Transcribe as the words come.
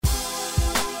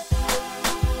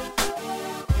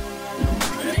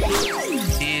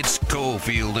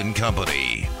Cofield and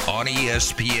Company on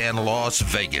ESPN Las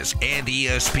Vegas and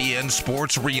ESPN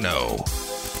Sports Reno.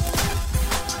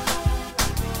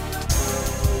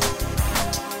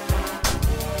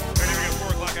 Ready to go, 4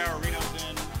 o'clock hour. Reno's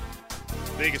in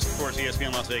Vegas, of course,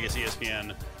 ESPN Las Vegas,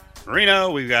 ESPN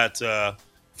Reno. We've got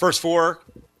first four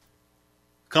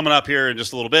coming up here in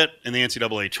just a little bit in the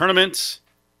NCAA tournament.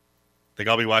 I think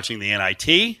I'll be watching the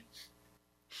NIT.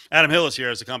 Adam Hill is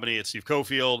here as the company. It's Steve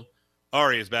Cofield.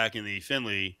 Ari is back in the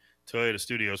Findlay Toyota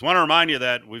Studios. Want to remind you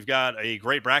that we've got a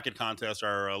great bracket contest,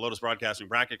 our Lotus Broadcasting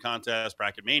bracket contest,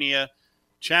 Bracket Mania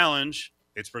Challenge.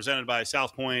 It's presented by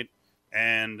South Point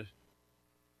and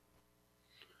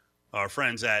our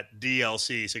friends at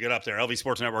DLC. So get up there,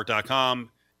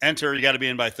 lvsportsnetwork.com. Enter. You got to be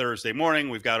in by Thursday morning.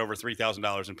 We've got over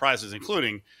 $3,000 in prizes,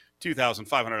 including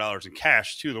 $2,500 in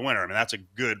cash to the winner. I mean, that's a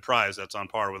good prize. That's on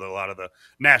par with a lot of the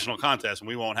national contests, and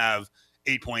we won't have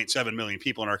 8.7 million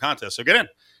people in our contest. So get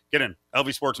in,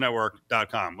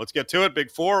 lvsportsnetwork.com. Let's get to it.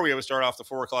 Big Four. We always start off the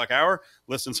 4 o'clock hour,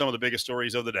 listing some of the biggest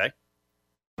stories of the day.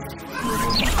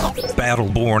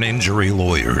 Battleborn Injury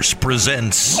Lawyers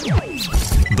presents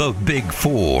the Big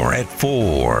Four at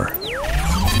 4.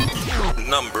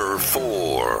 Number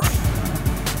 4.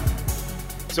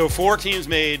 So 4 teams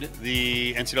made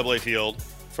the NCAA field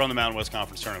from the Mountain West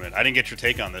Conference tournament. I didn't get your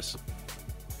take on this.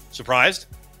 Surprised?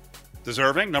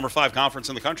 Deserving? Number 5 conference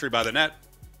in the country by the net.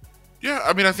 Yeah,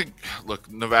 I mean, I think, look,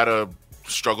 Nevada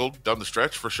struggled down the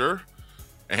stretch for sure.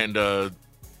 And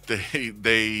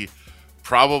they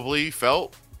probably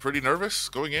felt pretty nervous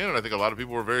going in. And I think a lot of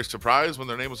people were very surprised when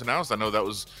their name was announced. I know that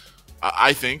was,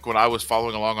 I think, when I was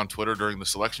following along on Twitter during the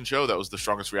selection show, that was the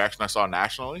strongest reaction I saw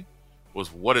nationally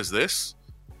was, what is this?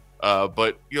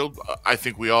 But, I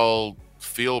think we all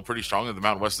feel pretty strongly that the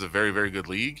Mountain West is a very, very good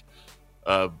league.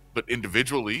 But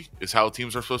individually is how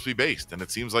teams are supposed to be based. And it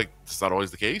seems like it's not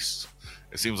always the case.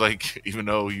 It seems like even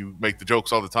though you make the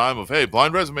jokes all the time of, hey,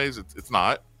 blind resumes, it's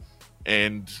not.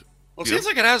 And well, it seems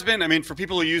like it has been. I mean, for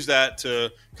people who use that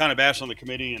to kind of bash on the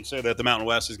committee and say that the Mountain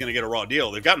West is going to get a raw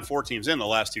deal, they've gotten 4 teams in the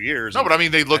last 2 years. No, but I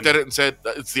mean, they looked at it and said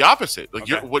it's the opposite.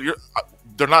 Like okay.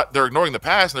 They're ignoring the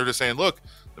past and they're just saying, look,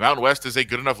 the Mountain West is a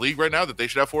good enough league right now that they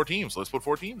should have 4 teams. Let's put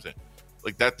 4 teams in.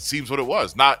 Like that seems what it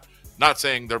was. Not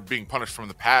saying they're being punished from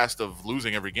the past of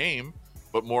losing every game,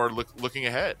 but more looking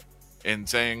ahead and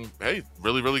saying, hey,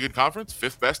 really, really good conference,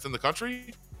 5th best in the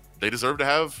country. They deserve to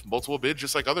have multiple bids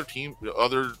just like other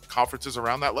conferences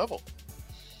around that level.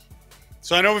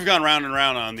 So I know we've gone round and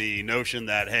round on the notion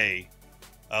that, hey,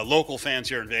 local fans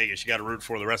here in Vegas, you got to root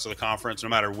for the rest of the conference no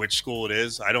matter which school it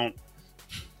is. I don't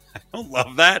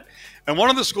love that. And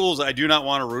one of the schools I do not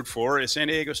want to root for is San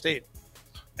Diego State.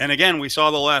 And again, we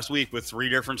saw the last week with 3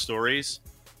 different stories.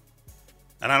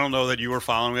 And I don't know that you were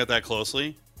following it that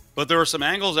closely. But there were some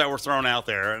angles that were thrown out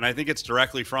there, and I think it's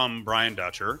directly from Brian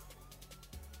Dutcher.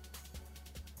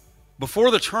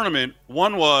 Before the tournament,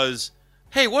 one was,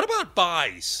 hey, what about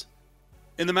buys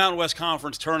in the Mountain West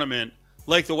Conference tournament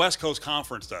like the West Coast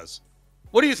Conference does?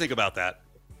 What do you think about that?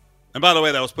 And by the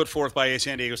way, that was put forth by a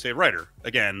San Diego State writer.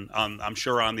 Again, I'm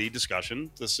sure on the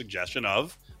discussion, the suggestion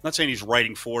of, I'm not saying he's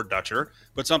writing for Dutcher,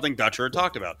 but something Dutcher had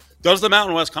talked about. Does the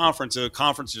Mountain West Conference, a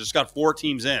conference that just got 4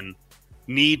 teams in,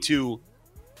 need to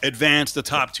advance the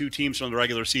top 2 teams from the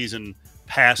regular season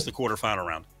past the quarterfinal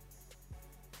round?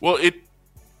 Well,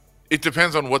 it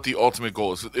depends on what the ultimate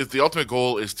goal is. If the ultimate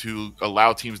goal is to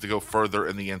allow teams to go further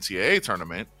in the NCAA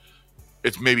tournament,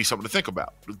 it's maybe something to think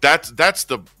about.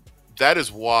 That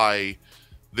is why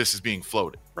this is being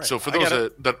floated. Right. So for those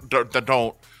that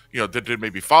don't, that didn't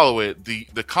maybe follow it,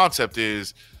 the concept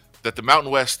is that the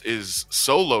Mountain West is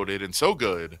so loaded and so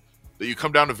good that you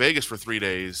come down to Vegas for 3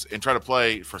 days and try to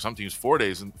play, for some teams, 4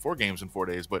 games in 4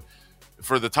 days. But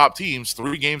for the top teams,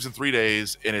 3 games in 3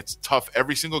 days, and it's tough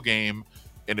every single game,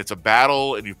 and it's a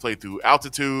battle, and you play through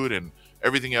altitude and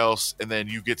everything else, and then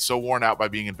you get so worn out by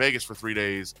being in Vegas for 3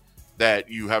 days that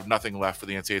you have nothing left for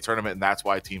the NCAA tournament, and that's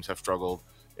why teams have struggled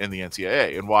in the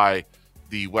NCAA, and why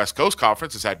the West Coast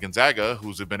Conference has had Gonzaga,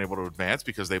 who's been able to advance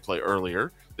because they play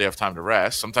earlier. They have time to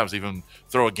rest. Sometimes even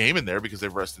throw a game in there because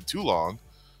they've rested too long.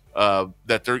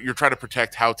 You're trying to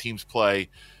protect how teams play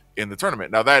in the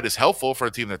tournament. Now, that is helpful for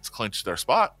a team that's clinched their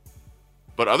spot,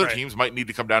 but other teams might need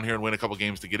to come down here and win a couple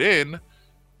games to get in,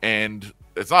 and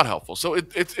it's not helpful. So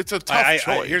it's a tough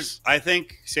choice. I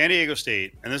think San Diego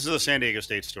State, and this is a San Diego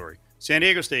State story, San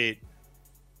Diego State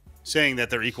saying that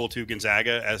they're equal to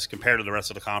Gonzaga as compared to the rest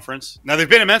of the conference. Now, they've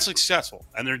been immensely successful,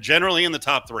 and they're generally in the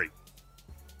top 3.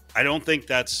 I don't think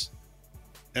that's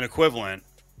an equivalent.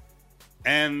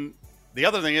 And the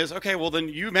other thing is, okay, well, then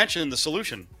you mentioned the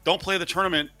solution. Don't play the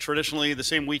tournament traditionally the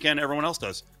same weekend everyone else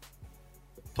does.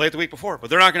 Play it the week before. But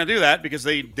they're not going to do that because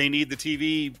they need the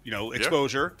TV,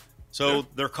 exposure. So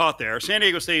they're caught there. San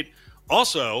Diego State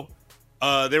also,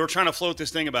 they were trying to float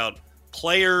this thing about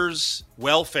players'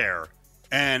 welfare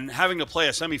and having to play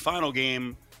a semifinal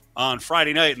game on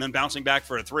Friday night and then bouncing back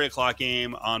for a 3 o'clock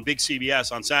game on Big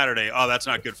CBS on Saturday. Oh, that's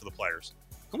not good for the players.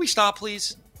 Can we stop,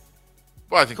 please?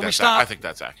 Well, I think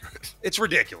that's accurate. It's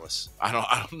ridiculous. I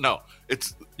don't know.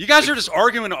 You guys are just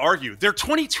arguing to argue. They're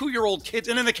 22-year-old kids,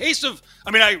 and in the case of,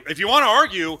 if you want to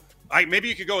argue, maybe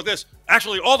you could go with this.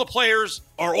 Actually, all the players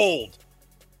are old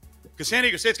because San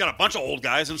Diego State's got a bunch of old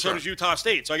guys, and so does Utah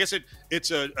State. So I guess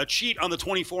it's a cheat on the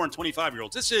 24 and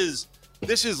 25-year-olds. This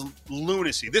is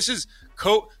lunacy. This is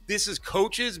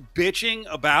coaches bitching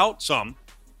about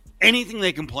anything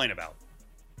they complain about.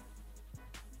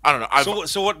 I don't know.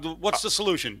 So what's the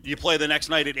solution? You play the next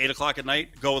night at 8 o'clock at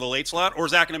night, go with a late slot, or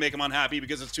is that going to make them unhappy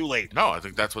because it's too late? No, I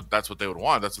think that's what they would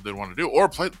want. That's what they'd want to do. Or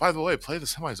play the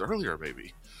semis earlier,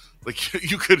 maybe. Like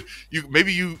you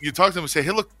talk to them and say, hey,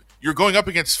 look, you're going up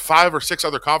against 5 or 6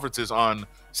 other conferences on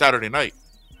Saturday night.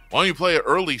 Why don't you play an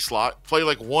early slot? Play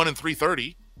like 1 and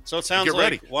 3:30. So it sounds like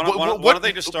ready. Why don't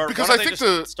they just start? Because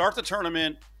start the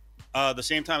tournament the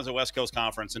same time as the West Coast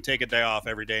Conference and take a day off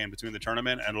every day in between the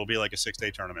tournament, and it'll be like a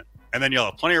 6-day tournament. And then you'll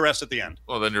have plenty of rest at the end.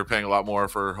 Well, then you're paying a lot more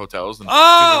for hotels. And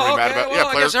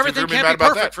I guess everything can't be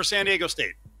perfect for San Diego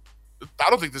State.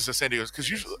 I don't think this is San Diego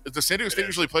because the San Diego State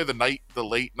usually play the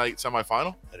late night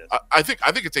semifinal. It is. I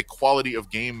think it's a quality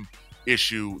of game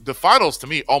issue. The finals to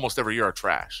me almost every year are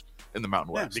trash in the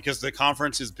Mountain West because the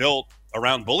conference is built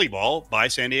around bully ball by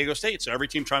San Diego State. So every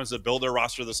team tries to build their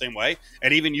roster the same way,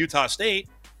 and even Utah State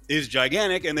is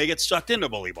gigantic, and they get sucked into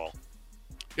bully ball.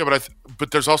 Yeah,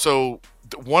 but there's also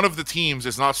one of the teams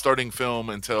is not starting film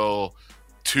until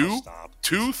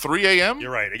 3 a.m.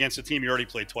 You're right. Against a team you already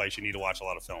played twice, you need to watch a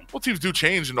lot of film. Well, teams do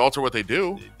change and alter what they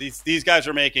do. These guys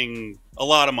are making a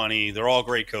lot of money. They're all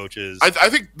great coaches. I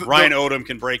think Ryan Odom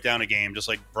can break down a game just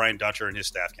like Brian Dutcher and his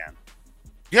staff can.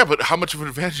 Yeah, but how much of an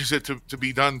advantage is it to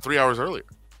be done 3 hours earlier?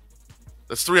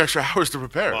 That's 3 extra hours to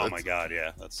prepare. Oh my God,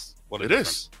 yeah, that's what it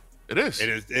is. It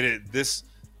is.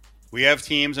 We have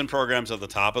teams and programs at the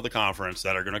top of the conference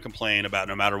that are going to complain about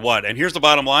no matter what. And here's the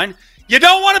bottom line: you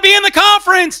don't want to be in the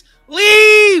conference.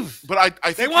 Leave. But I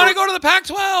think they want to go to the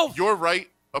Pac-12. You're right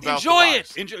about enjoy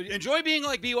it. Enjoy being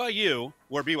like BYU,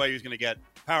 where BYU is going to get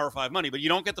Power 5 money, but you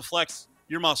don't get to flex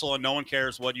your muscle, and no one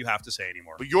cares what you have to say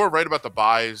anymore. But you're right about the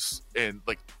buys, and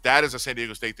like that is a San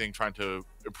Diego State thing, trying to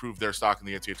improve their stock in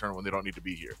the NCAA tournament when they don't need to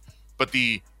be here. But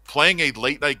the playing a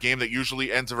late night game that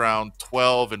usually ends around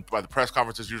 12, and by the press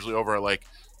conference is usually over at like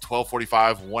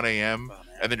 12:45, 1 a.m.,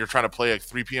 and then you're trying to play a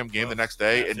 3 p.m. game the next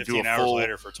day and do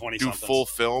full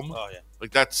film. Oh yeah,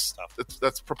 like that's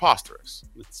preposterous.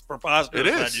 It's preposterous. It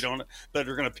is. That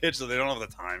you're going to pitch that they don't have the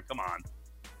time. Come on,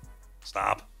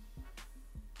 stop.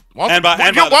 Why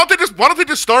don't they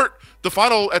just start the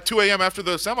final at 2 a.m. after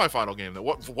the semifinal game? Then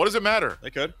what does it matter?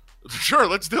 They could. Sure,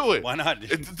 let's do it. Why not?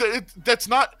 That's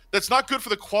not good for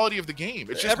the quality of the game.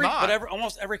 It's just not. But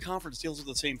almost every conference deals with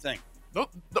the same thing. No,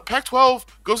 the Pac-12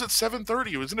 goes at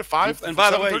 7:30. Isn't it 5? And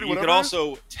by the way, you could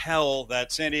also tell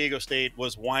that San Diego State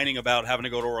was whining about having to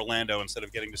go to Orlando instead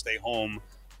of getting to stay home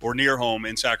or near home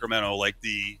in Sacramento, like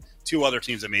the 2 other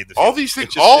teams that made the field. All these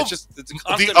things,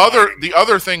 the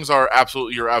other things are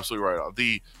you're absolutely right on.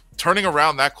 The turning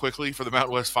around that quickly for the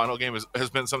Mountain West final game has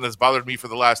been something that's bothered me for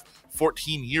the last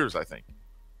 14 years, I think.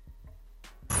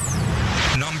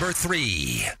 Number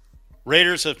 3.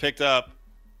 Raiders have picked up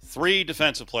 3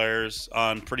 defensive players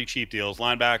on pretty cheap deals,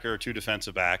 linebacker, 2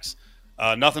 defensive backs.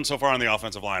 Nothing so far on the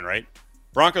offensive line, right?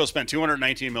 Broncos spent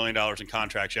 $219 million in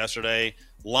contracts yesterday.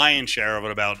 Lion's share of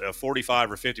it, about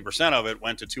 45 or 50% of it,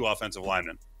 went to 2 offensive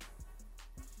linemen.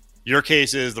 Your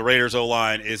case is the Raiders'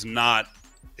 O-line is not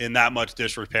in that much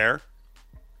disrepair.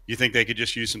 You think they could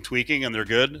just use some tweaking and they're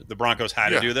good? The Broncos had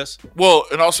to do this? Well,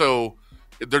 and also,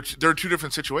 they're 2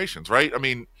 different situations, right? I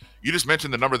mean, you just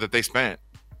mentioned the number that they spent.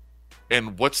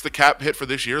 And what's the cap hit for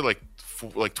this year? Like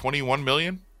 $21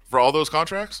 million for all those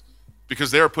contracts?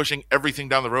 Because they are pushing everything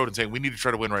down the road and saying, we need to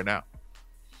try to win right now.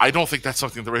 I don't think that's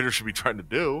something the Raiders should be trying to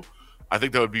do. I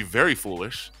think that would be very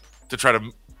foolish to try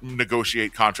to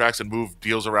negotiate contracts and move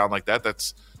deals around like that.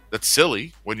 That's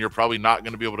silly when you're probably not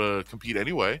going to be able to compete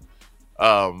anyway.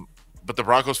 But the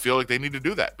Broncos feel like they need to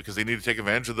do that because they need to take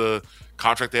advantage of the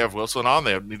contract they have Wilson on.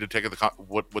 They need to take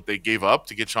what they gave up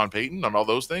to get Sean Payton on all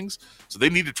those things. So they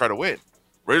need to try to win.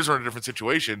 Raiders are in a different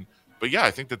situation. But yeah,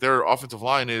 I think that their offensive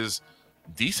line is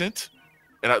decent.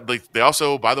 And they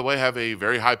also, by the way, have a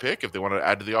very high pick. If they want to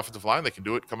add to the offensive line, they can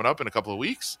do it coming up in a couple of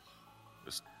weeks,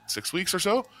 just 6 weeks or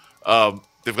so.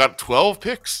 They've got 12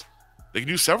 picks They can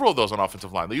use several of those on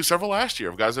offensive line. They used several last year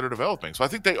of guys that are developing. So I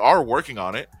think they are working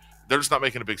on it. They're just not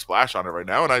making a big splash on it right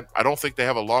now. And I don't think they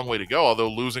have a long way to go, although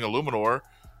losing Illuminor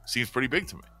seems pretty big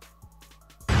to me.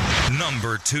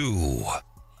 Number 2.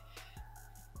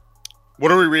 What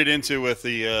do we read into with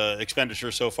the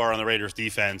expenditure so far on the Raiders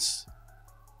defense?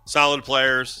 Solid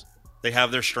players. They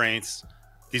have their strengths.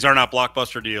 These are not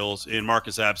blockbuster deals in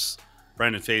Marcus Epps,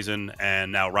 Brendan Faison,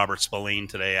 and now Robert Spillane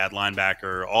today at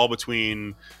linebacker, all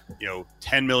between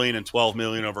 $10 million and $12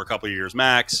 million over a couple of years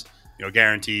max.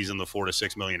 Guarantees in the $4 to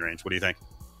 $6 million range. What do you think?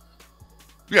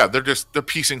 Yeah, they're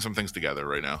piecing some things together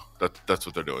right now. That's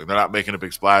what they're doing. They're not making a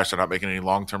big splash. They're not making any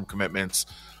long-term commitments.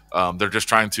 They're just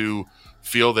trying to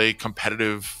field a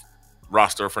competitive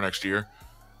roster for next year.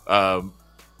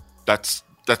 That's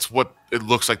what it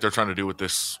looks like they're trying to do with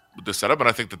this setup, and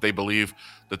I think that they believe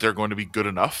that they're going to be good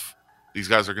enough. These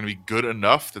guys are going to be good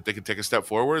enough that they can take a step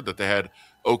forward, that they had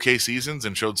okay seasons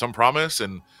and showed some promise,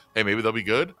 and hey, maybe they'll be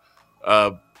good.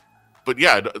 But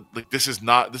yeah, like this is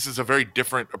a very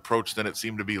different approach than it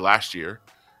seemed to be last year,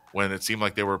 when it seemed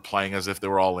like they were playing as if they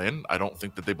were all in. I don't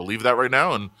think that they believe that right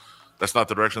now, and that's not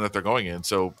the direction that they're going in.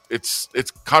 So it's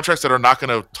contracts that are not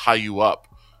going to tie you up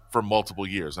for multiple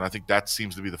years, and I think that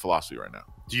seems to be the philosophy right now.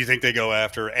 Do you think they go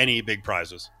after any big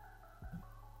prizes?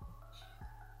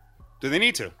 Do they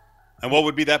need to? And what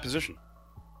would be that position?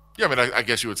 Yeah, I mean, I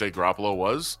guess you would say Garoppolo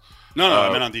was. No,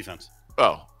 I meant on defense.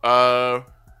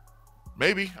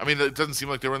 Maybe. I mean, it doesn't seem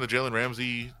like they were in the Jalen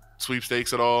Ramsey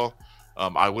sweepstakes at all.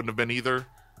 I wouldn't have been either.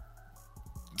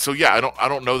 So yeah, I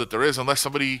don't know that there is, unless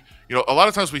somebody, a lot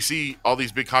of times we see all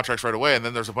these big contracts right away, and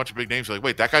then there's a bunch of big names. You're like,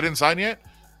 wait, that guy didn't sign yet?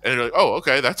 And you're like, oh,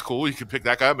 okay, that's cool. You can pick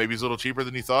that guy up. Maybe he's a little cheaper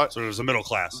than you thought. So there's a middle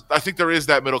class. I think there is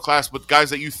that middle class, but guys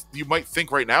that you might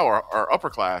think right now are upper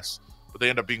class, but they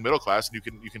end up being middle class, and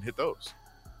you can hit those.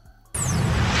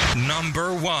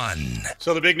 Number 1.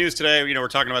 So the big news today, we're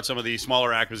talking about some of the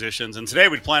smaller acquisitions, and today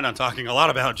we planned on talking a lot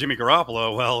about Jimmy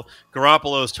Garoppolo. Well,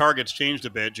 Garoppolo's targets changed a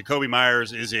bit. Jacoby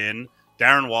Myers is in.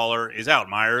 Darren Waller is out.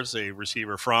 Myers, a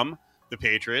receiver from the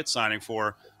Patriots, signing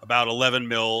for about $11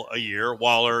 million a year.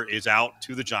 Waller is out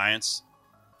to the Giants.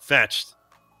 Fetched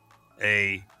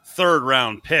a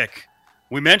third-round pick.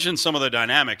 We mentioned some of the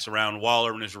dynamics around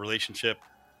Waller and his relationship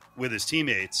with his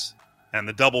teammates and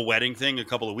the double wedding thing a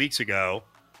couple of weeks ago.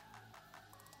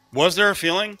 Was there a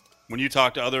feeling when you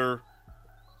talked to other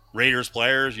Raiders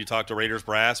players, you talked to Raiders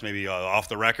brass, maybe off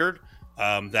the record,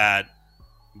 that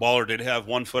Waller did have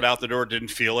one foot out the door, didn't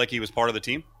feel like he was part of the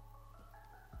team?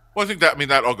 Well, I think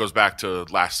that all goes back to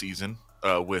last season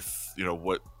with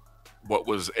what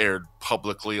was aired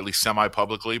publicly, at least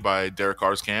semi-publicly, by Derek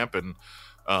Carr's camp, and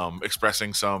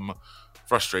expressing some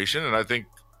frustration. And I think,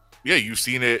 yeah, you've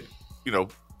seen it.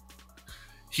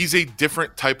 He's a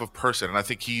different type of person, and I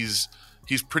think he's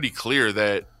pretty clear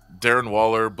that Darren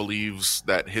Waller believes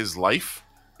that his life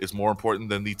is more important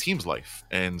than the team's life,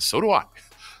 and so do I.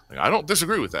 I don't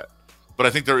disagree with that, but I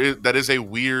think that is a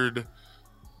weird,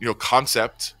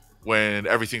 concept when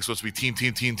everything's supposed to be team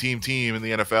in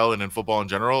the NFL and in football in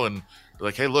general. And you're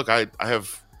like, hey, look, I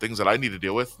have things that I need to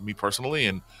deal with, me personally,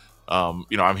 and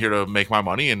I'm here to make my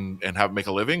money and make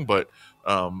a living, but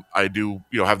I do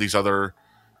have these other,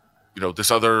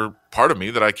 this other part of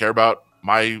me that I care about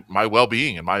my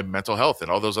well-being and my mental health and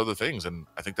all those other things. And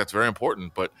I think that's very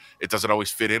important, but it doesn't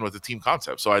always fit in with the team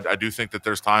concept. So I do think that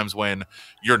there's times when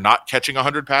you're not catching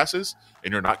 100 passes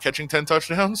and you're not catching 10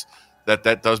 touchdowns,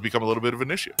 that does become a little bit of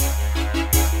an issue.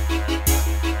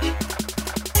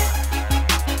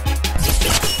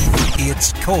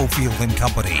 It's Cofield and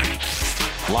Company.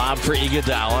 Lob for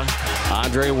Iguodala.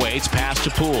 Andre waits, pass to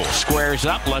Poole. Squares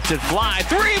up, lets it fly.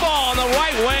 3-ball on the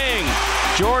right wing.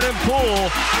 Jordan Poole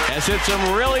has hit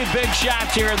some really big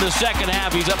shots here in the second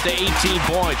half. He's up to 18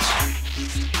 points.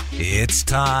 It's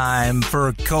time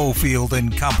for Cofield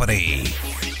and Company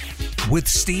with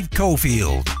Steve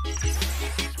Cofield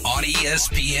on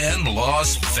ESPN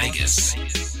Las Vegas.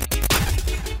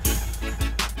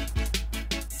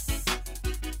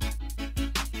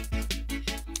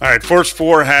 All right, first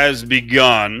four has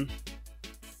begun.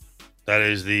 That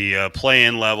is the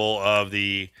play-in level of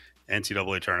the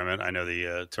NCAA tournament. I know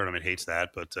the tournament hates that,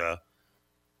 but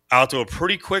out to a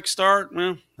pretty quick start.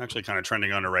 Well, actually kind of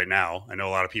trending under right now. I know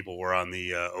a lot of people were on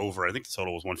the over. I think the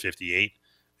total was 158.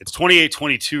 It's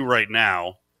 28-22 right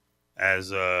now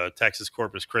as Texas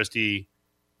Corpus Christi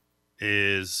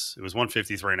it was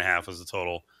 153.5 was the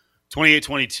total.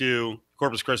 28-22,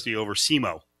 Corpus Christi over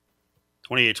SEMO.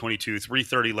 28-22,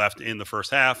 3:30 left in the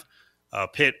first half.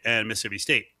 Pitt and Mississippi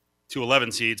State, 2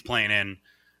 11 seeds playing in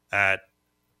at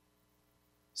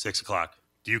 6 o'clock.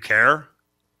 Do you care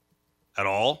at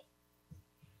all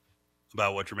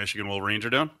about what your Michigan Wolverines are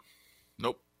doing?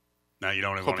 Nope. No, you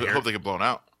don't even want to hear Hope it? they get blown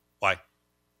out. Why?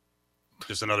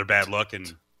 Just another bad look,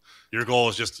 and your goal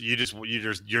is just you're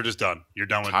just done. You're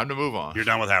done with Time to move on. You're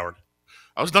done with Howard.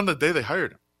 I was done the day they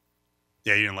hired him.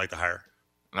 Yeah, you didn't like the hire.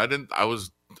 And I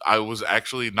was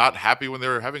actually not happy when they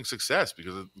were having success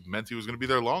because it meant he was going to be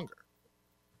there longer.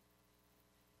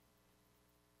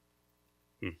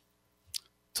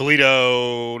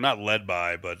 Toledo, not led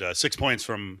by, but 6 points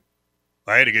from.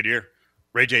 I had a good year.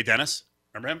 Ray J. Dennis,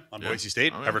 remember him on Boise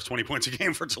State? Oh, yeah. Averaged 20 points a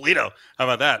game for Toledo. How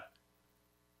about that?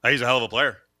 He's a hell of a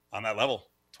player on that level.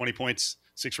 20 points,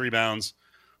 6 rebounds,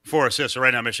 4 assists. So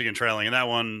right now, Michigan trailing. And that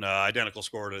one, identical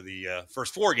score to the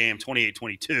first 4 game,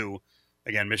 28-22.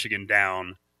 Again, Michigan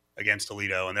down against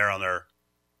Toledo, and they're on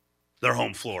their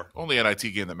home floor. Only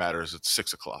NIT game that matters. It's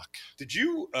 6:00. Did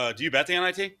you do you bet the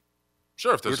NIT?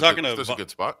 Sure, if there's a good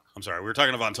spot. I'm sorry. We were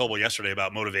talking to Von Tobel yesterday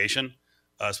about motivation,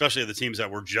 especially the teams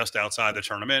that were just outside the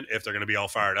tournament, if they're going to be all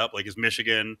fired up. Like, is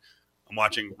Michigan, I'm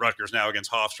watching Rutgers now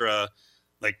against Hofstra,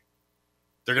 like,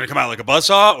 they're going to come out like a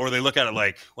buzzsaw, or they look at it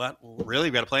like, what,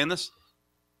 really? We got to play in this?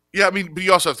 Yeah, I mean, but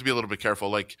you also have to be a little bit careful.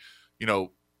 Like,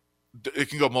 it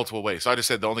can go multiple ways. So I just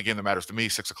said the only game that matters to me,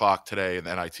 6:00 today in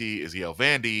the NIT, is Yale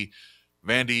Vandy.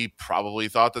 Vandy probably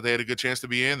thought that they had a good chance to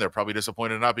be in. They're probably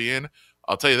disappointed to not be in.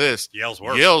 I'll tell you this. Yale's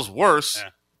worse. Yeah.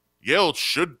 Yale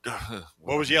should.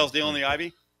 What was Yale's deal in the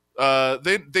Ivy?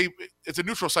 It's a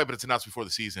neutral site, but it's announced before the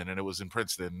season, and it was in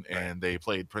Princeton, and they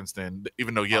played Princeton.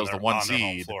 Even though Yale's the 1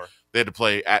 seed, they had to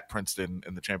play at Princeton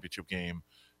in the championship game,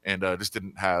 and just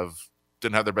didn't have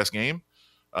their best game.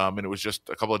 And it was just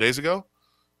a couple of days ago,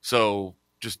 so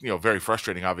just very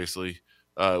frustrating. Obviously,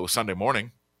 it was Sunday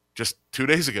morning, just 2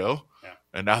 days ago,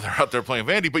 and now they're out there playing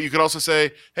Vandy. But you could also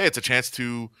say, hey, it's a chance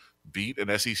to beat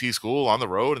an SEC school on the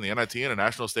road in the NIT and a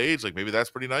national stage. Like, maybe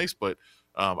that's pretty nice, but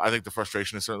I think the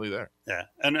frustration is certainly there. Yeah,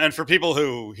 and for people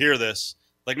who hear this,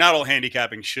 like, not all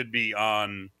handicapping should be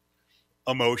on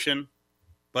emotion,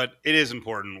 but it is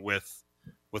important with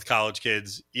college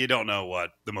kids. You don't know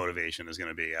what the motivation is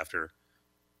going to be after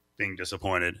being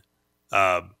disappointed.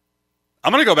 I'm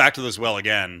going to go back to this well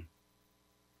again.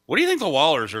 What do you think the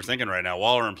Wallers are thinking right now,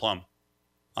 Waller and Plum,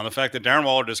 on the fact that Darren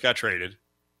Waller just got traded?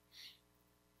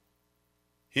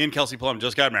 He and Kelsey Plum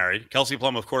just got married. Kelsey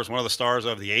Plum, of course, one of the stars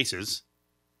of the Aces.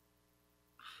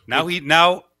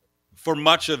 Now, for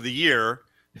much of the year,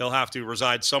 he'll have to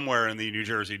reside somewhere in the New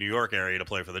Jersey, New York area to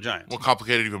play for the Giants. Well,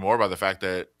 complicated even more by the fact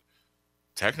that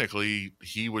technically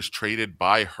he was traded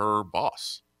by her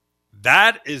boss.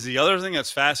 That is the other thing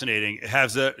that's fascinating. It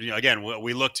has again,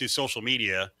 we look to social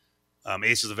media.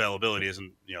 Ace's availability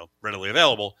isn't readily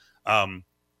available.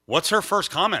 What's her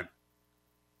first comment?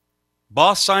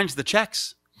 Boss signs the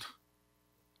checks.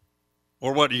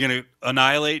 Or what, are you going to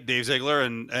annihilate Dave Ziegler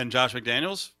and Josh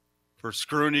McDaniels for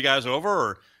screwing you guys over?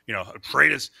 Or,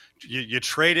 you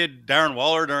traded Darren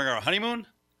Waller during our honeymoon?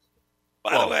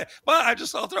 By the way, but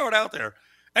I'll throw it out there.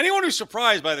 Anyone who's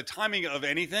surprised by the timing of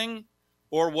anything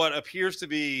or what appears to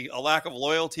be a lack of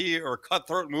loyalty or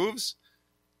cutthroat moves,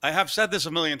 I have said this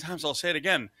a million times. I'll say it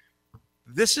again.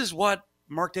 This is what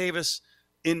Mark Davis,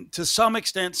 to some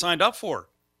extent, signed up for.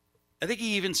 I think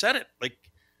he even said it. Like,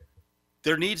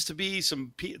 there needs to be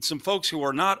some folks who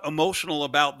are not emotional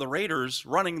about the Raiders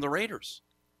running the Raiders.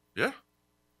 Yeah,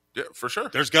 for sure.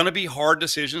 There's going to be hard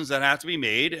decisions that have to be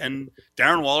made, and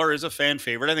Darren Waller is a fan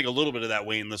favorite. I think a little bit of that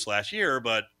waned this last year,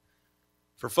 but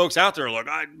for folks out there like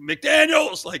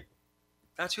McDaniels, like,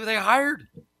 that's who they hired.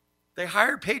 They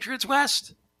hired Patriots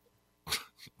West.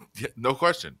 Yeah, no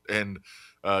question. And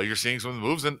you're seeing some of the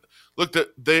moves. And look,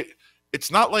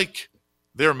 it's not like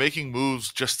they're making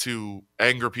moves just to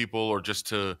anger people or just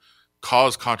to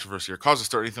cause controversy or cause a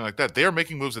stir or anything like that. They are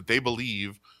making moves that they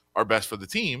believe are best for the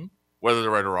team. Whether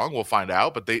they're right or wrong, we'll find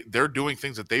out. But they're doing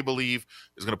things that they believe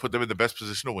is going to put them in the best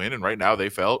position to win. And right now they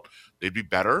felt they'd be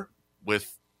better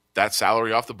with that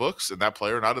salary off the books and that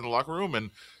player not in the locker room.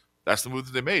 And that's the move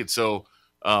that they made. So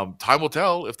time will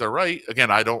tell if they're right.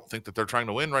 Again, I don't think that they're trying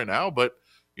to win right now, but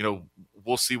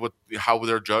we'll see how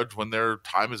they're judged when their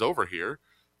time is over here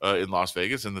in Las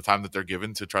Vegas and the time that they're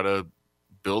given to try to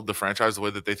build the franchise the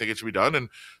way that they think it should be done. And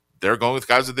they're going with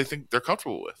guys that they think they're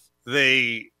comfortable with.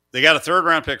 They got a 3rd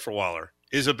round pick for Waller.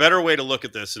 Is a better way to look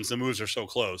at this, since the moves are so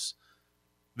close,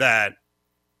 that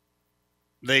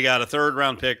they got a 3rd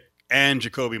round pick and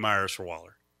Jacoby Myers for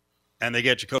Waller. And they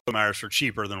get Jacoby Myers for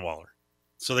cheaper than Waller.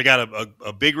 So they got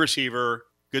a big receiver,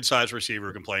 good-sized receiver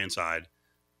who can play inside,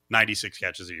 96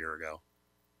 catches a year ago.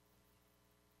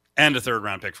 And a 3rd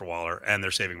round pick for Waller, and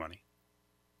they're saving money.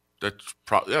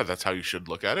 That's how you should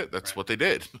look at it. That's right. What they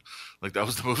did. Like, that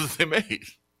was the move that they made.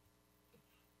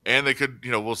 And they could,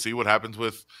 we'll see what happens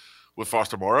with with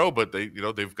Foster Moreau, but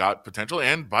they've got potential.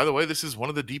 And by the way, this is one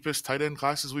of the deepest tight end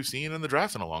classes we've seen in the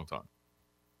draft in a long time.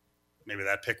 Maybe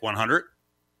that pick 100.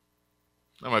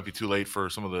 That might be too late for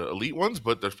some of the elite ones,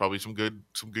 but there's probably some good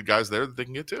guys there that they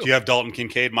can get to. Do you have Dalton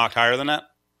Kincaid mocked higher than that?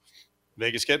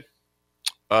 Vegas kid?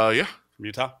 Yeah. From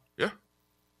Utah? Yeah.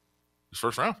 His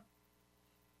first round.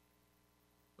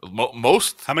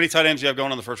 Most. How many tight ends do you have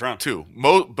going in the first round? 2.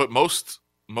 But most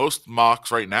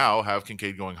mocks right now have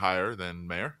Kincaid going higher than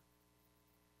Mayer.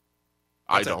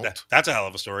 I don't. That's a hell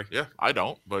of a story. Yeah, I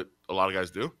don't, but a lot of guys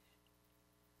do.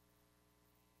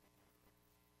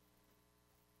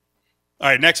 All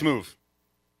right, next move.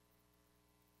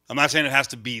 I'm not saying it has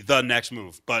to be the next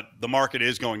move, but the market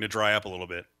is going to dry up a little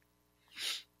bit.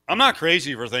 I'm not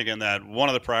crazy for thinking that one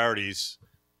of the priorities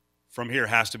from here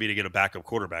has to be to get a backup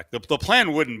quarterback. The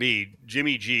plan wouldn't be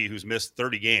Jimmy G, who's missed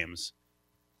 30 games,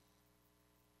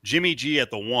 Jimmy G at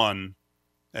the 1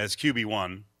 as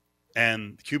QB1,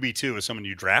 and QB2 is someone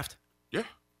you draft? Yeah.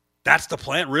 That's the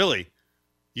plan, really?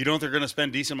 You don't think they're going to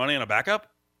spend decent money on a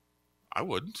backup? I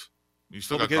wouldn't. You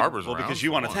still got Garbers around. Well, because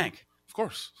you want to tank. Of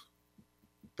course.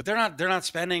 But they're not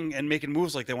spending and making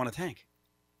moves like they want to tank.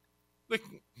 Like,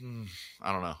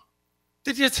 I don't know.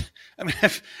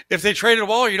 If they traded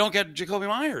Waller, you don't get Jacoby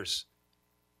Myers.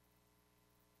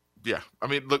 Yeah. I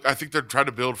mean, look, I think they're trying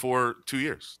to build for 2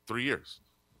 years, 3 years.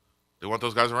 They want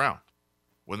those guys around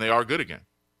when they are good again.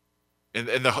 And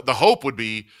the hope would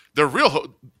be, the real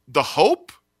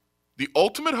hope, the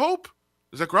ultimate hope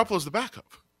is that Garoppolo's the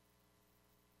backup.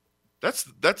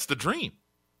 That's the dream.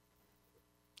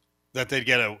 That they'd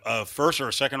get a first or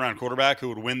a second round quarterback who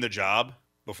would win the job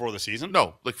before the season?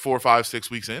 No, like 4, 5,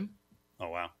 6 weeks in. Oh,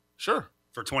 wow. Sure.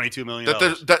 For $22 million.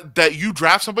 That you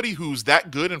draft somebody who's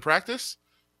that good in practice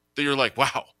that you're like,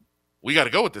 wow, we got to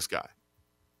go with this guy.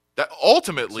 That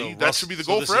ultimately, that should be the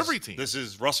goal for every team. This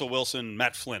is Russell Wilson,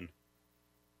 Matt Flynn.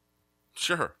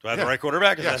 Sure. Do I have the right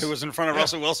quarterback? Is that who was in front of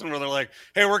Russell Wilson where they're like,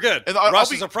 hey, we're good. And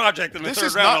Russ is a project in the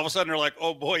third round. All of a sudden, they're like,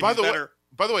 oh, boy, he's better.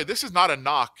 By the way, this is not a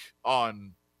knock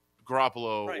on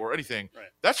Garoppolo or anything. Right.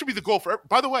 That should be the goal for –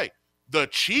 by the way, the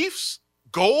Chiefs'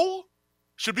 goal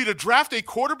should be to draft a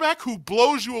quarterback who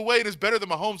blows you away and is better than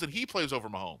Mahomes, and he plays over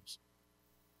Mahomes.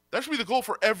 That should be the goal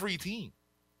for every team.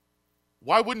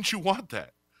 Why wouldn't you want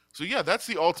that? So, yeah, that's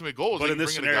the ultimate goal. But in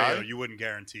this scenario, you wouldn't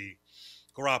guarantee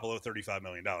Garoppolo $35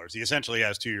 million. He essentially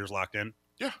has 2 years locked in.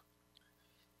 Yeah.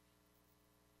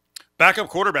 Backup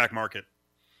quarterback market.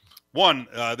 One,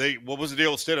 what was the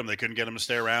deal with Stidham? They couldn't get him to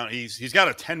stay around. He's got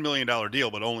a $10 million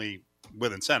deal, but only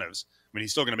with incentives. I mean,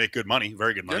 he's still going to make good money,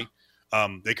 very good money. Yeah.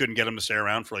 They couldn't get him to stay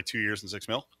around for like 2 years and $6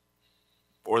 million.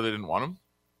 Or they didn't want him.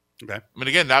 Okay. I mean,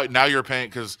 again, now you're paying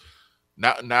because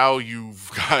now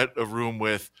you've got a room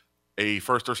with a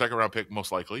first or second round pick,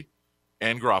 most likely,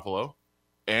 and Garoppolo.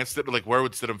 And like, where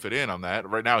would Stidham fit in on that?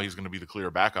 Right now, he's going to be the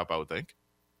clear backup, I would think.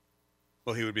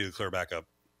 Well, he would be the clear backup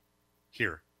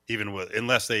here, even with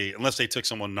unless they took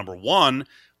someone number 1,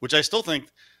 which I still think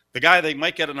the guy they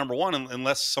might get at number 1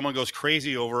 unless someone goes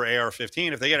crazy over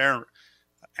AR-15. If they get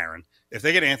if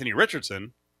they get Anthony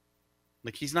Richardson,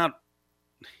 like he's a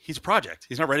project.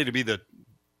 He's not ready to be the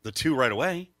 2 right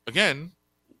away. Again,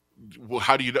 well,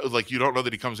 how do you know? Like, you don't know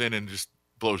that he comes in and just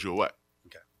blows you away.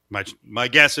 My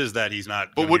guess is that he's not.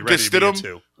 But would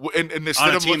Stidham and is Stidham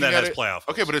on a team that has it, playoff?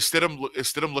 Okay, but is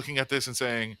Stidham looking at this and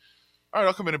saying, "All right,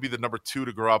 I'll come in and be the number 2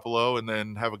 to Garoppolo, and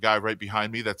then have a guy right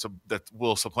behind me that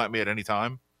will supplant me at any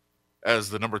time as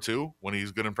the number 2 when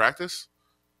he's good in practice."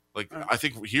 Like, I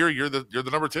think here you're the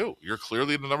number 2. You're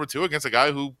clearly the number 2 against a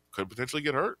guy who could potentially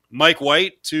get hurt. Mike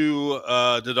White to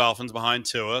the Dolphins behind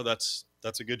Tua.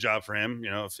 That's a good job for him,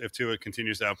 if Tua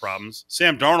continues to have problems.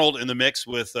 Sam Darnold in the mix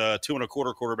with 2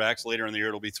 1/4 quarterbacks. Later in the year,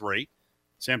 it'll be 3.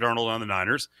 Sam Darnold on the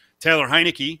Niners. Taylor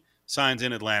Heineke signs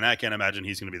in Atlanta. I can't imagine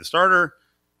he's going to be the starter.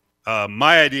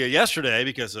 My idea yesterday,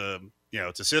 because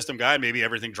it's a system guy, maybe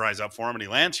everything dries up for him and he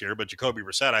lands here, but Jacoby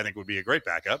Brissett, I think, would be a great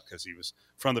backup because he was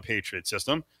from the Patriot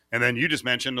system. And then you just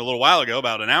mentioned a little while ago,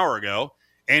 about an hour ago,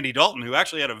 Andy Dalton, who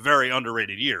actually had a very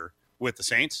underrated year with the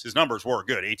Saints. His numbers were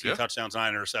good. 18 touchdowns,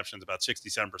 9 interceptions, about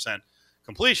 67%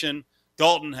 completion.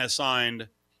 Dalton has signed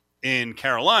in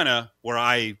Carolina, where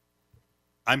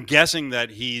I'm guessing that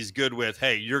he's good with,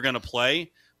 hey, you're going to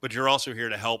play, but you're also here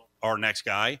to help our next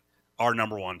guy, our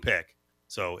number 1 pick.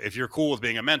 So if you're cool with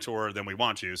being a mentor, then we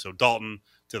want you. So Dalton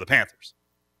to the Panthers.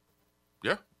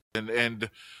 Yeah. And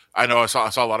I know I saw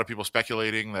a lot of people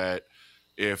speculating that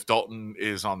if Dalton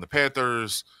is on the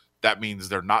Panthers, that means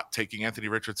they're not taking Anthony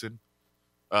Richardson.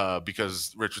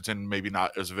 Because Richardson maybe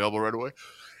not is available right away,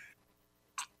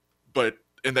 but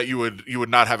in that you would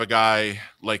not have a guy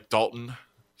like Dalton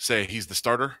say he's the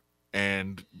starter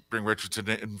and bring Richardson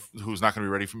in, who's not going to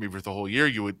be ready for me for the whole year,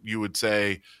 you would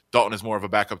say Dalton is more of a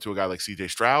backup to a guy like C.J.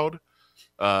 Stroud.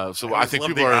 So I think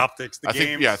people are optics, I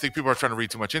think people are trying to read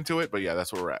too much into it, but yeah,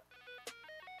 that's where we're at.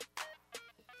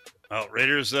 Well,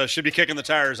 Raiders should be kicking the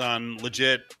tires on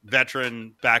legit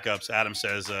veteran backups. Adam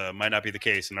says might not be the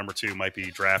case, and number 2 might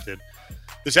be drafted.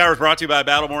 This hour is brought to you by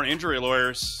Battleborn Injury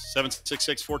Lawyers,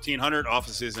 766-1400,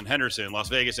 offices in Henderson, Las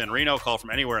Vegas, and Reno. Call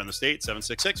from anywhere in the state,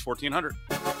 766-1400.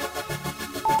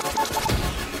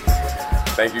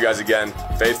 Thank you guys again.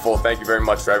 Faithful, thank you very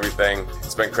much for everything.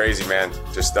 It's been crazy, man.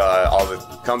 Just all the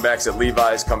comebacks at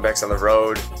Levi's, comebacks on the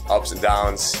road, ups and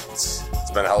downs.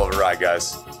 It's been a hell of a ride,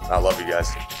 guys. I love you guys.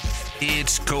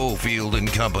 It's Cofield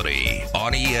and Company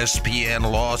on ESPN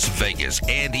Las Vegas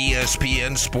and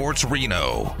ESPN Sports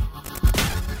Reno.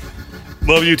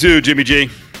 Love you too, Jimmy G.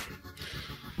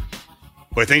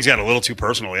 Boy, things got a little too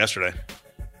personal yesterday.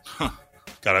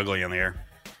 Got ugly in the air.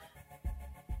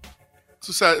 It's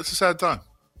a sad time.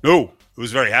 No, it was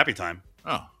a very happy time.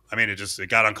 Oh. I mean, it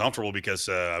got uncomfortable because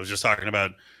I was just talking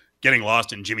about getting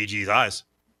lost in Jimmy G's eyes.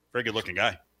 Very good-looking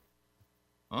guy.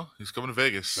 Well, he's coming to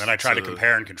Vegas. Then I tried to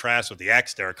compare and contrast with the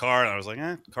ex Derek Carr, and I was like,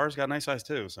 Carr's got nice eyes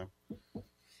too. So,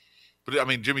 but I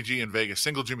mean, Jimmy G in Vegas,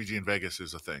 single Jimmy G in Vegas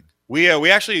is a thing. We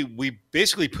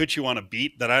basically put you on a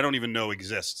beat that I don't even know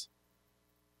exists.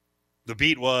 The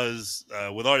beat was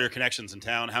with all your connections in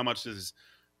town. How much does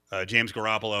James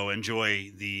Garoppolo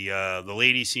enjoy the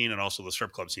lady scene and also the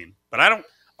strip club scene? But I don't.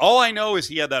 All I know is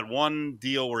he had that one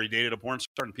deal where he dated a porn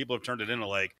star, and people have turned it into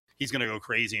like he's going to go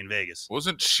crazy in Vegas.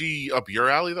 Wasn't she up your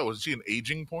alley, though? Wasn't she an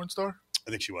aging porn star? I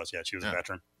think she was, yeah. She was a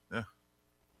veteran. Yeah.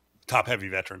 Top-heavy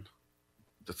veteran.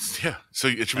 So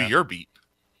it should be your beat.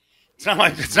 It's not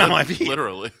my beat.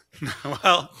 Literally.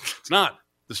 Well, it's not.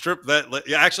 The strip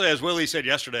actually, as Willie said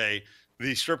yesterday,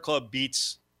 the strip club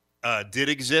beats did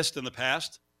exist in the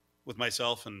past with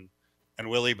myself and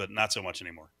Willie, but not so much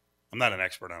anymore. I'm not an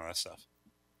expert on that stuff.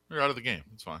 You're out of the game.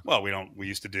 It's fine. Well, we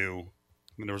used to do –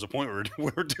 I mean, there was a point where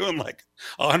we were doing like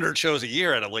 100 shows a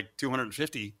year at like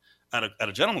 250 at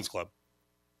a gentleman's club.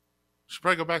 Should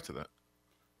probably go back to that.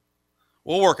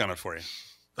 We'll work on it for you.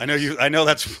 I know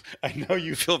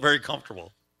you feel very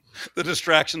comfortable. The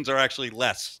distractions are actually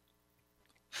less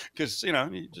because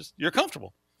you're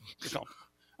comfortable. All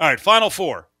right, Final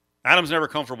Four. Adam's never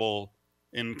comfortable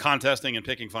in contesting and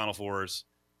picking Final Fours.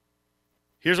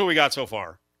 Here's what we got so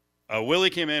far. Willie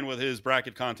came in with his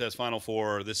bracket contest Final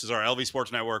Four. This is our LV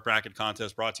Sports Network bracket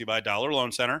contest brought to you by Dollar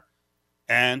Loan Center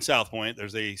and South Point.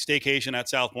 There's a staycation at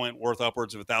South Point worth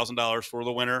upwards of $1,000 for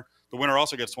the winner. The winner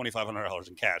also gets $2,500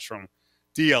 in cash from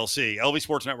DLC,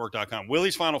 lvsportsnetwork.com.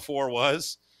 Willie's Final Four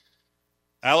was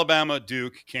Alabama,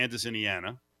 Duke, Kansas,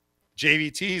 Indiana.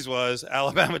 JVT's was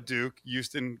Alabama, Duke,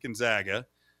 Houston, Gonzaga.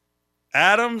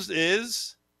 Adams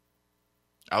is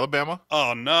Alabama.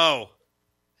 Oh, no.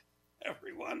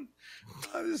 Everyone.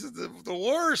 This is the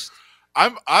worst.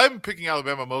 I'm picking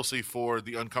Alabama mostly for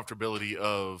the uncomfortability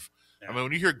of I mean,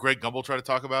 when you hear Greg Gumbel try to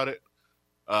talk about it,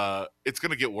 it's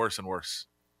going to get worse and worse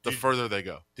the further they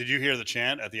go. Did you hear the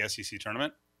chant at the SEC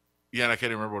tournament? Yeah, and I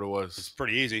can't even remember what it was. It's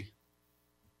pretty easy.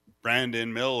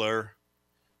 Brandon Miller.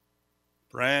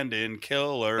 Brandon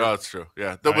Killer. Oh, that's true.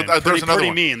 Yeah. There was another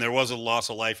one. Mean. There was a loss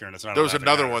of life here, and it's not. There was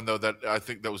another one though that I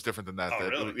think that was different than that. Oh,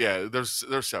 really? Yeah.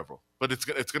 There's several, but it's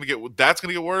going to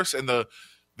get worse, and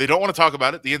they don't want to talk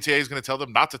about it. The NCAA is going to tell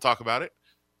them not to talk about it,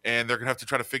 and they're going to have to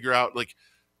try to figure out like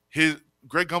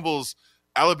Greg Gumbel's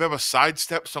Alabama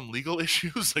sidestep some legal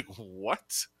issues. Like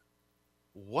what?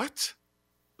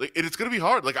 Like it's going to be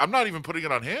hard. Like I'm not even putting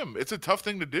it on him. It's a tough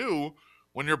thing to do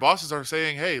when your bosses are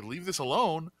saying, "Hey, leave this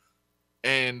alone."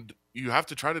 And you have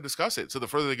to try to discuss it. So the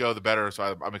further they go, the better.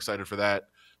 So I'm excited for that.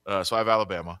 So I have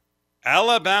Alabama.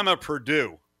 Alabama,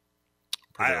 Purdue.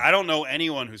 I don't know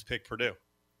anyone who's picked Purdue.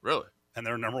 Really? And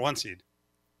they're number 1 seed.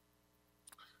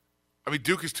 I mean,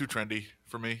 Duke is too trendy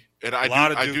for me. And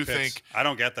I do think I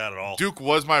don't get that at all. Duke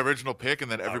was my original pick,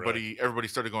 and then everybody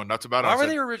started going nuts about it. Why were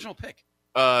they your original pick?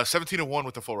 17-1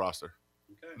 with the full roster.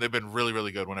 Okay. They've been really,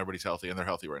 really good when everybody's healthy, and they're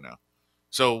healthy right now.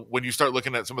 So when you start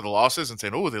looking at some of the losses and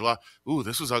saying, "Oh, they lost. Ooh,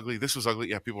 this was ugly. This was ugly."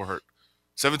 Yeah, people were hurt.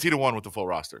 17-1 with the full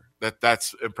roster.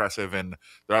 That's impressive, and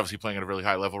they're obviously playing at a really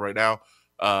high level right now.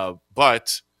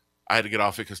 But I had to get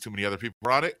off it because too many other people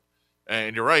were on it.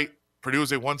 And you're right. Purdue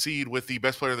is a 1 seed with the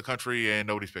best player in the country, and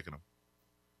nobody's picking him.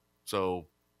 So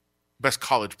best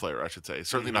college player, I should say.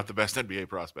 Certainly not the best NBA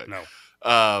prospect.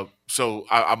 No. So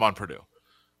I'm on Purdue.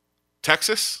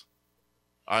 Texas,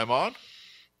 I'm on.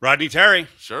 Rodney Terry.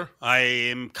 Sure. I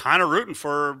am kind of rooting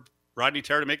for Rodney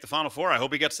Terry to make the Final Four. I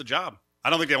hope he gets the job. I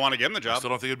don't think they want to give him the job. I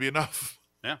still don't think it'd be enough.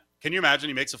 Yeah. Can you imagine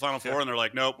he makes the Final Four and they're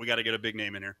like, nope, we got to get a big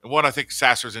name in here. And one, I think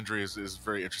Sasser's injury is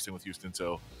very interesting with Houston,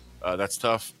 so that's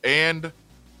tough. And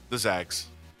the Zags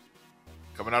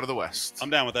coming out of the West. I'm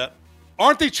down with that.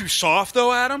 Aren't they too soft,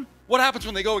 though, Adam? What happens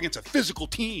when they go against a physical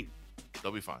team?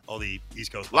 They'll be fine. Oh, the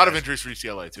East Coast. A lot of injuries for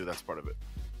UCLA, too. That's part of it.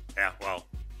 Yeah, well,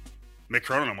 Mick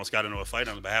Cronin almost got into a fight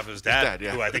on behalf of his dad,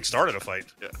 who I think started a fight.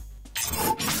 Yeah.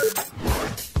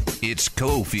 It's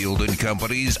Cofield and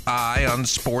Company's Eye on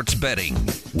Sports Betting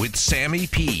with Sammy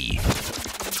P.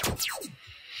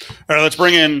 All right, let's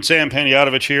bring in Sam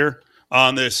Panayotovich here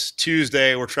on this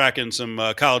Tuesday. We're tracking some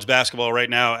college basketball right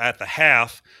now at the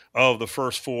half of the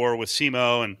first four with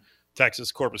SEMO and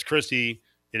Texas Corpus Christi.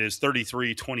 It is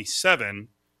 33-27.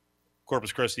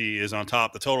 Corpus Christi is on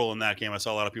top. The total in that game, I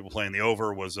saw a lot of people playing the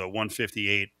over, was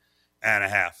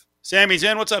 158.5. Sammy's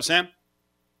in. What's up, Sam?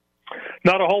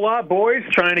 Not a whole lot, boys.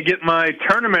 Trying to get my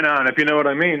tournament on, if you know what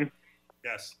I mean.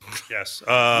 Yes.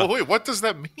 Well, wait, what does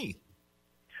that mean?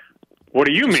 What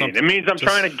do you mean? It means I'm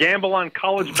trying to gamble on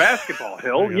college basketball,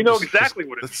 Hill. You know exactly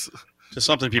what it is. Just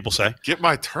something people say. Get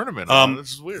my tournament on.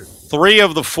 This is weird. 3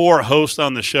 of the 4 hosts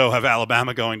on the show have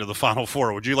Alabama going to the Final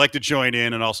Four. Would you like to join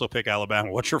in and also pick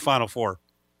Alabama? What's your Final Four?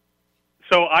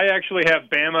 So I actually have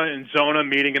Bama and Zona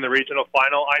meeting in the regional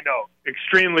final. I know,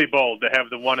 extremely bold to have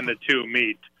the 1 and the 2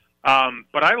 meet.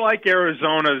 But I like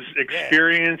Arizona's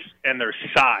experience and their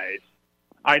size.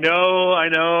 I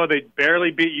know, they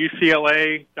barely beat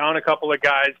UCLA, down a couple of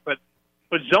guys, but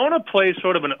Zona plays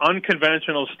sort of an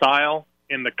unconventional style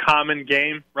in the common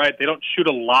game, right? They don't shoot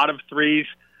a lot of threes,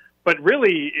 but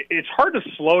really it's hard to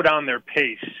slow down their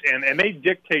pace, and they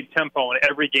dictate tempo in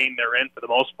every game they're in for the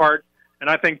most part. And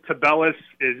I think Tabellis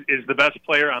is the best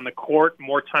player on the court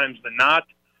more times than not.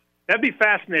 That'd be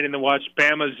fascinating to watch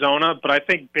Bama Zona, but I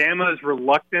think Bama is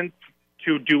reluctant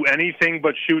to do anything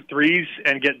but shoot threes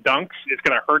and get dunks. It's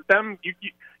going to hurt them.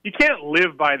 You can't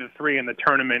live by the 3 in the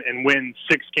tournament and win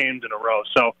 6 games in a row.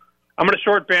 So I'm going to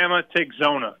short Bama, take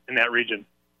Zona in that region.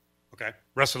 Okay.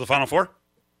 Rest of the Final Four?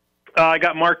 I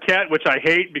got Marquette, which I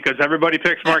hate because everybody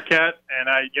picks Marquette, and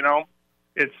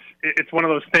it's one of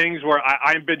those things where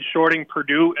I've been shorting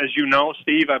Purdue, as you know,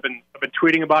 Steve. I've been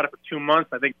tweeting about it for 2 months.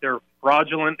 I think they're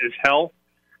fraudulent as hell,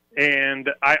 and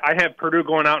I have Purdue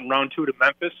going out in round 2 to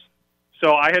Memphis.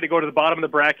 So I had to go to the bottom of the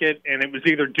bracket, and it was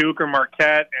either Duke or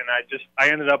Marquette, and I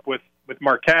ended up with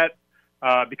Marquette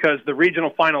because the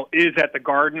regional final is at the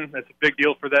Garden. That's a big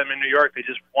deal for them in New York. They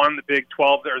just won the Big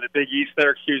 12 or the Big East there,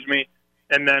 excuse me.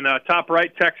 And then top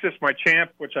right, Texas, my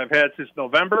champ, which I've had since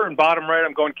November, and bottom right,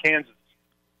 I'm going Kansas.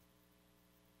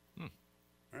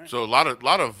 Right. So a lot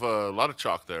of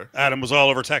chalk there. Adam was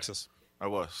all over Texas. I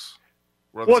was.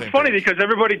 Well, it's funny because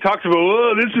everybody talks about,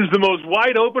 oh, this is the most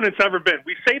wide open it's ever been.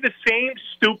 We say the same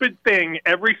stupid thing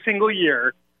every single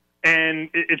year, and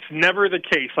it's never the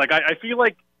case. Like, I feel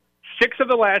like 6 of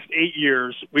the last 8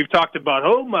 years, we've talked about,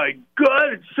 oh, my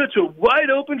God, it's such a wide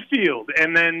open field.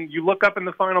 And then you look up in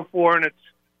the Final Four, and it's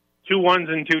 2 1s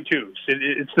and 2 2s.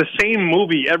 It's the same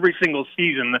movie every single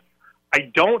season. I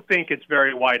don't think it's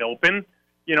very wide open.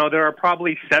 You know, there are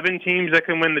probably 7 teams that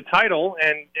can win the title,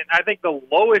 and I think the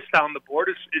lowest on the board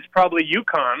is probably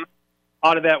UConn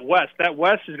out of that West. That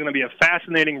West is going to be a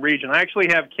fascinating region. I actually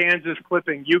have Kansas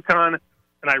clipping UConn,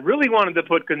 and I really wanted to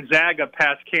put Gonzaga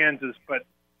past Kansas, but,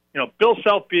 you know, Bill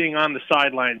Self being on the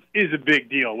sidelines is a big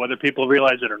deal, whether people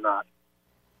realize it or not.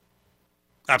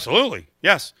 Absolutely,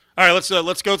 yes. All right,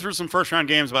 let's go through some first-round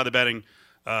games by the betting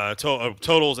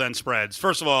totals and spreads.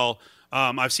 First of all,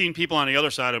 I've seen people on the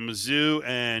other side of Mizzou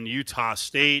and Utah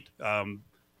State.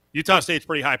 Utah State's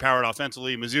pretty high-powered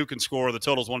offensively. Mizzou can score. The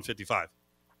total's 155.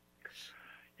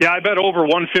 Yeah, I bet over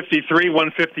 153,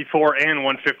 154, and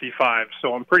 155.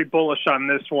 So I'm pretty bullish on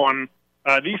this one.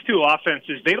 These 2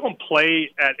 offenses, they don't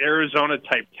play at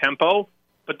Arizona-type tempo,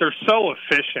 but they're so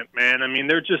efficient, man. I mean,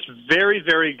 they're just very,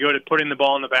 very good at putting the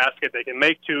ball in the basket. They can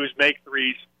make 2s, make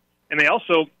 3s, and they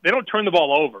don't turn the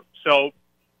ball over. So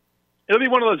it'll be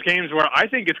one of those games where I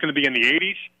think it's going to be in the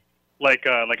 80s, like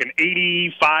an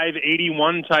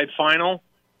 85-81 type final.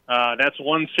 That's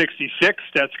 166.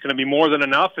 That's going to be more than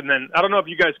enough. And then I don't know if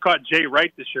you guys caught Jay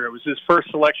Wright this year. It was his first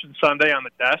selection Sunday on the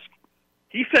desk.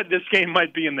 He said this game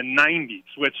might be in the 90s,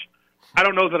 which I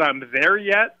don't know that I'm there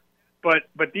yet. But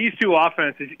these 2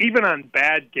 offenses, even on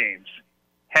bad games,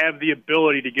 have the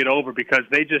ability to get over because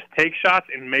they just take shots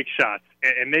and make shots,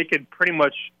 and they can pretty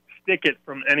much stick it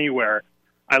from anywhere.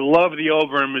 I love the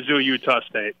over in Mizzou, Utah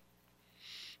State.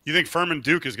 You think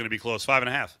Furman-Duke is going to be close,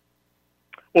 5.5?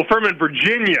 Well,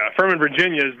 Furman-Virginia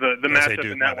is the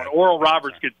matchup in that one. Oral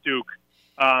Roberts gets Duke,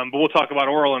 but we'll talk about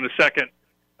Oral in a second.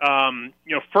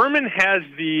 Furman has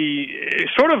the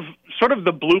sort of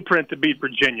the blueprint to beat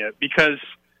Virginia, because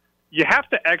you have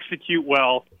to execute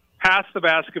well, pass the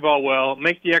basketball well,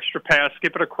 make the extra pass,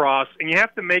 skip it across, and you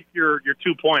have to make your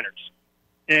 2-pointers.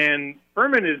 And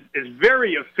Furman is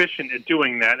very efficient at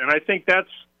doing that, and I think that's,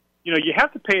 you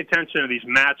have to pay attention to these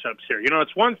matchups here.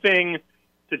 It's one thing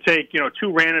to take, 2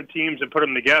 random teams and put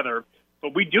them together,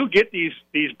 but we do get these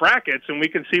brackets, and we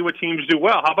can see what teams do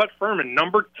well. How about Furman?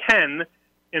 Number 10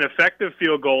 in effective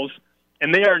field goals,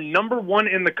 and they are number 1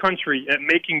 in the country at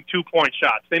making 2-point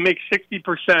shots. They make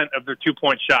 60% of their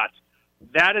 2-point shots.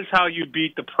 That is how you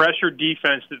beat the pressure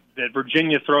defense that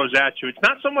Virginia throws at you. It's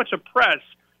not so much a press,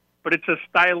 but it's a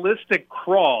stylistic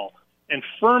crawl. And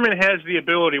Furman has the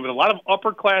ability, with a lot of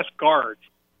upper-class guards,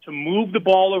 to move the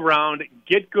ball around,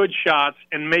 get good shots,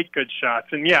 and make good shots.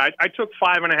 And, yeah, I took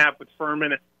 5.5 with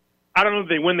Furman. I don't know if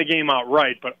they win the game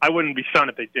outright, but I wouldn't be stunned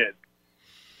if they did.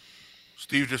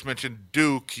 Steve just mentioned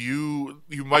Duke. You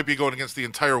might be going against the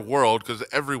entire world because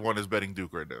everyone is betting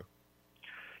Duke right now.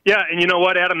 Yeah, and you know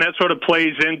what, Adam? That sort of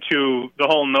plays into the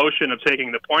whole notion of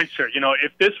taking the points here.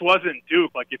 If this wasn't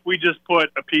Duke, like if we just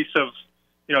put a piece of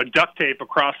duct tape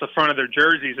across the front of their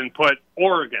jerseys and put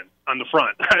Oregon on the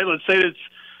front, right? Let's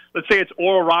say it's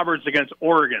Oral Roberts against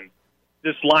Oregon.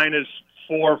 This line is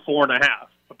 4.5.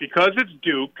 But because it's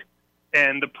Duke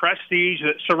and the prestige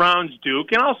that surrounds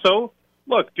Duke, and also,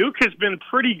 look, Duke has been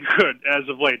pretty good as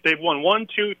of late. They've won 1,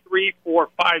 2, 3, 4,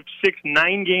 5, 6,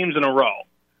 9 games in a row.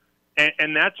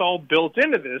 And that's all built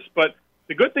into this. But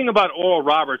the good thing about Oral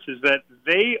Roberts is that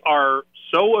they are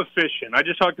so efficient. I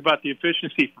just talked about the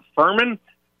efficiency for Furman.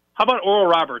 How about Oral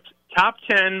Roberts? Top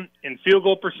 10 in field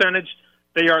goal percentage.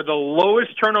 They are the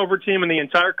lowest turnover team in the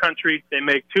entire country. They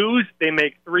make 2s, they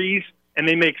make 3s, and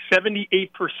they make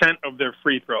 78% of their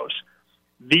free throws.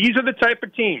 These are the type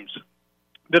of teams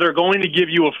that are going to give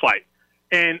you a fight.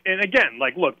 And again,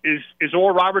 look, is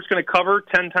Oral Roberts going to cover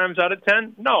 10 times out of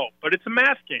 10? No, but it's a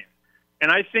math game.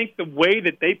 And I think the way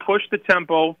that they push the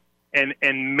tempo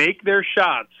and make their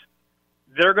shots,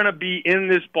 they're going to be in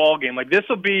this ball game. This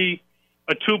will be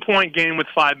a 2-point game with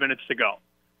 5 minutes to go.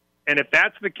 And if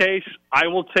that's the case, I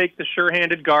will take the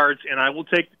sure-handed guards, and I will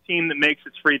take the team that makes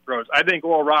its free throws. I think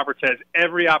Oral Roberts has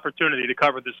every opportunity to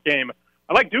cover this game.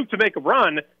 I like Duke to make a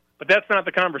run, but that's not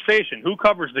the conversation. Who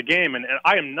covers the game? And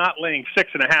I am not laying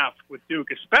 6.5 with Duke,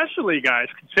 especially, guys,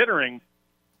 considering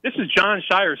this is John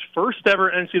Shire's first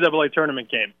ever NCAA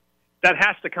tournament game. That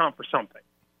has to count for something.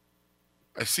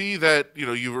 I see that,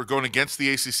 you were going against the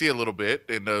ACC a little bit,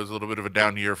 and it was a little bit of a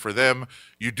down year for them.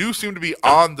 You do seem to be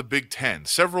on the Big Ten,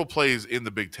 several plays in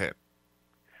the Big Ten.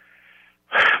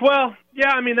 Well,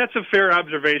 yeah, that's a fair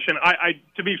observation.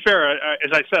 To be fair,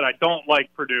 as I said, I don't like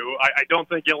Purdue. I don't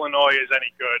think Illinois is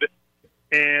any good.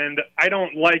 And I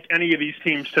don't like any of these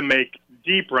teams to make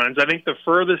deep runs. I think the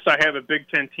furthest I have a Big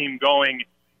Ten team going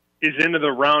is into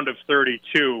the round of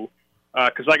 32.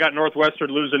 Because I got Northwestern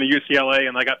losing to UCLA,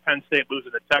 and I got Penn State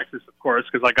losing to Texas, of course,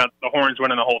 because I got the Horns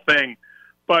winning the whole thing.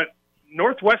 But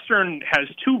Northwestern has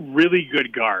 2 really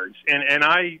good guards, and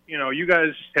you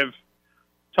guys have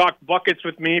talked buckets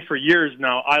with me for years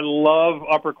now. I love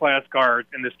upper-class guards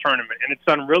in this tournament, and it's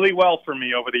done really well for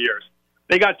me over the years.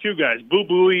 They got 2 guys, Boo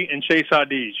Buie and Chase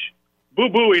Audige. Boo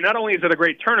Buie, not only is it a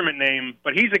great tournament name,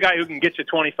 but he's a guy who can get you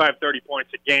 25, 30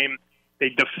 points a game. They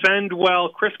defend well.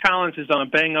 Chris Collins has done a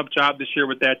bang-up job this year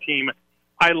with that team.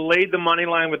 I laid the money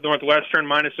line with Northwestern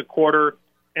 -1/4.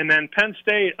 And then Penn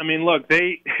State, look,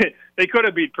 they could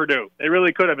have beat Purdue. They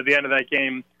really could have at the end of that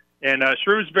game. And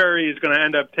Shrewsbury is going to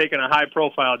end up taking a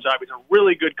high-profile job. He's a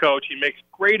really good coach. He makes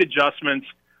great adjustments.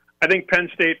 I think Penn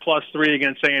State +3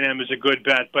 against A&M is a good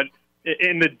bet. But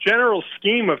in the general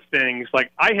scheme of things,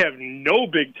 I have no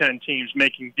Big Ten teams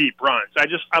making deep runs.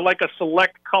 I like a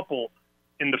select couple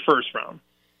in the first round.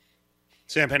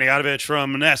 Sam Panayotovich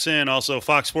from Nesson, also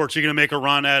Fox Sports. You're going to make a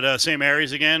run at St.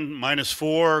 Mary's again,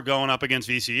 -4, going up against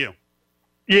VCU.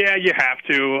 Yeah, you have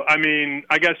to.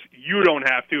 I guess you don't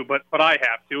have to, but I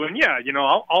have to. And, yeah,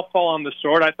 I'll fall on the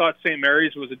sword. I thought St.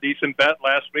 Mary's was a decent bet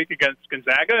last week against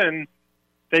Gonzaga, and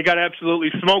they got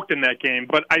absolutely smoked in that game.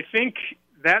 But I think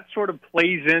that sort of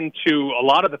plays into a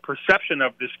lot of the perception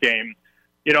of this game.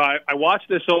 I watched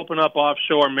this open up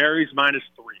offshore, Mary's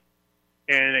 -3.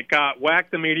 And it got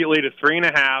whacked immediately to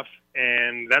 3.5,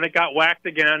 and then it got whacked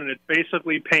again, and it's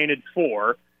basically painted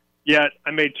 4. Yet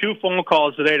I made 2 phone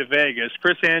calls today to Vegas,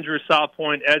 Chris Andrews, South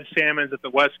Point, Ed Salmons at the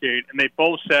Westgate, and they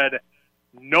both said,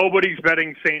 nobody's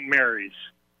betting St. Mary's.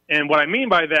 And what I mean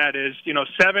by that is,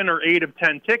 7 or 8 of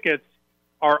 10 tickets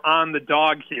are on the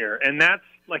dog here. And that's,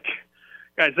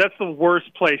 guys, that's the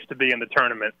worst place to be in the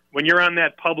tournament. When you're on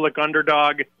that public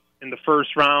underdog in the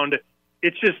first round,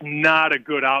 it's just not a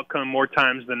good outcome more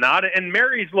times than not. And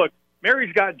Mary's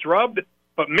got drubbed,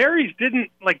 but Mary's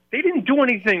didn't do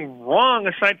anything wrong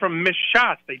aside from missed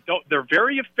shots. They're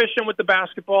very efficient with the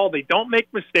basketball. They don't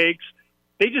make mistakes.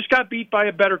 They just got beat by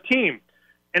a better team.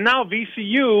 And now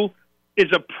VCU is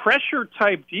a pressure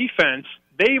type defense.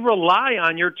 They rely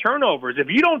on your turnovers. If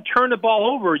you don't turn the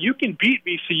ball over, you can beat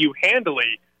VCU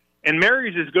handily. And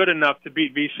Mary's is good enough to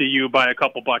beat VCU by a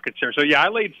couple buckets here. So, yeah, I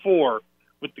laid 4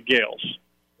 with the Gales.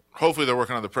 Hopefully they're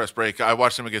working on the press break. I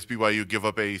watched them against BYU give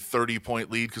up a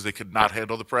 30-point lead because they could not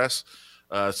handle the press.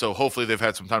 So hopefully they've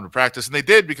had some time to practice. And they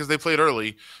did because they played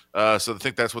early. So I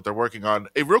think that's what they're working on.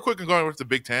 Hey, real quick and going over to the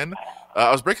Big Ten,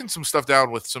 I was breaking some stuff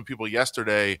down with some people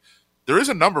yesterday. There is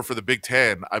a number for the Big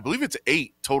Ten. I believe it's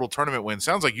 8 total tournament wins.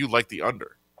 Sounds like you like the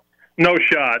under. No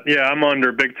shot. Yeah, I'm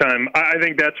under big time. I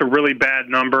think that's a really bad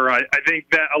number. I think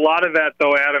that a lot of that,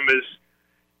 though, Adam,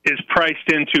 is priced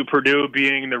into Purdue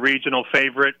being the regional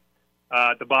favorite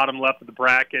at the bottom left of the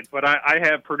bracket. But I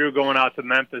have Purdue going out to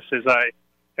Memphis, as I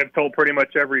have told pretty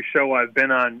much every show I've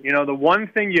been on. You know, the one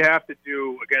thing you have to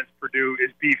do against Purdue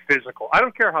is be physical. I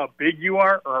don't care how big you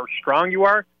are or how strong you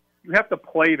are. You have to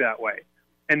play that way.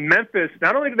 And Memphis,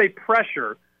 not only do they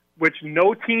pressure, which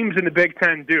no teams in the Big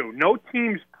Ten do. No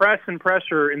teams press and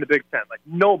pressure in the Big Ten. Like,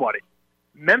 nobody.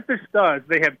 Memphis does.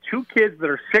 They have 2 kids that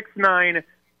are 6'9",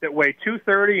 that weigh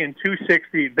 230 and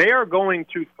 260. They are going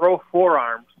to throw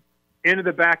forearms into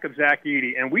the back of Zach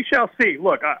Edey, and we shall see.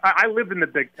 Look, I lived in the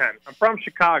Big Ten. I'm from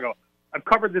Chicago. I've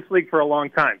covered this league for a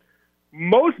long time.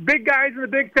 Most big guys in the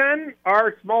Big Ten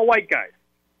are small white guys.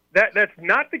 That's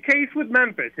not the case with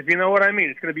Memphis, if you know what I mean.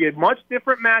 It's going to be a much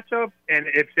different matchup, and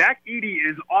if Zach Edey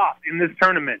is off in this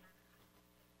tournament,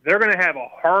 they're going to have a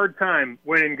hard time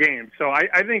winning games. So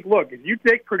I think, look, if you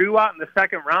take Purdue out in the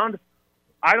second round,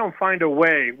 I don't find a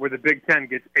way where the Big Ten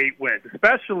gets 8 wins,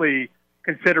 especially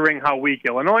considering how weak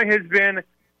Illinois has been.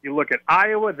 You look at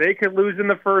Iowa, they could lose in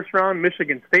the first round.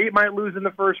 Michigan State might lose in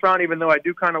the first round, even though I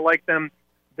do kind of like them.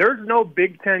 There's no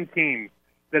Big Ten team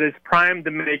that is primed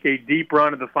to make a deep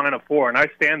run of the Final Four, and I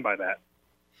stand by that.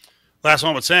 Last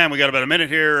one with Sam. We got about a minute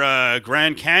here.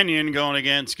 Grand Canyon going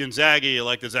against Gonzaga. You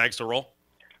like the Zags to roll?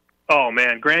 Oh,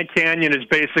 man. Grand Canyon is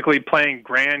basically playing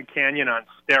Grand Canyon on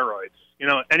steroids. You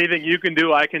know, anything you can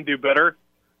do, I can do better.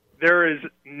 There is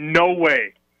no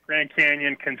way Grand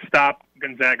Canyon can stop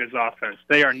Gonzaga's offense.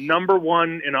 They are number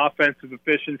 1 in offensive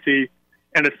efficiency,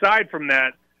 and aside from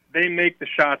that, they make the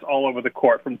shots all over the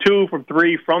court, from 2, from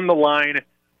 3, from the line.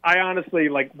 I honestly,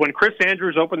 like, when Chris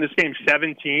Andrews opened this game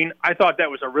 17, I thought that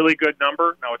was a really good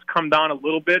number. Now it's come down a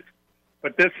little bit,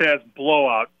 but this has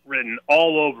blowout written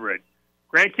all over it.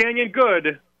 Grand Canyon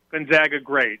good, Gonzaga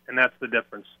great, and that's the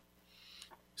difference.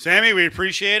 Sammy, we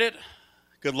appreciate it.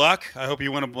 Good luck. I hope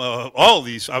you win all of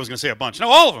these. I was going to say a bunch. No,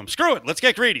 all of them. Screw it. Let's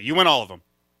get greedy. You win all of them.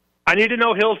 I need to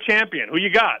know Hill's champion. Who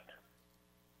you got?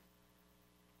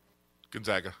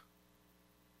 Gonzaga.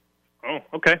 Oh,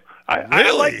 okay. I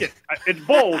Really? like it. It's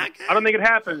bold. I don't think it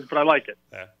happens, but I like it.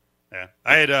 Yeah.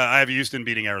 I have Houston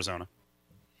beating Arizona.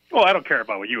 Well, I don't care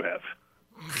about what you have.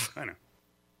 I know.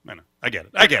 I get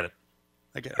it. I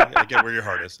get where your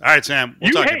heart is. All right, Sam.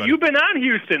 We'll talk about you've it. been on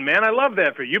Houston, man. I love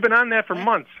that for you. You've been on that for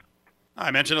months.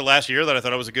 I mentioned it last year that I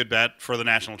thought it was a good bet for the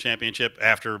national championship.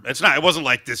 It wasn't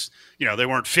like this, they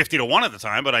weren't 50-1 at the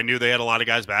time, but I knew they had a lot of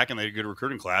guys back and they had a good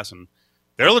recruiting class, and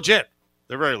they're legit.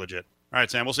 They're very legit. All right,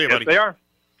 Sam, we'll see you, buddy. Yes, they are.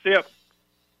 See ya.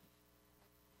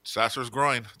 Sasser's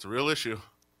groin. It's a real issue.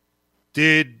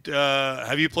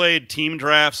 Have you played team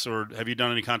drafts, or have you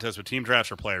done any contests with team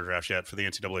drafts or player drafts yet for the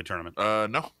NCAA tournament?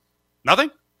 No.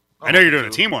 Nothing? Oh, I know you're doing a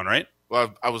team one, right?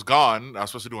 Well, I was gone. I was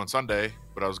supposed to do on Sunday,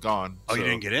 but I was gone. Oh, you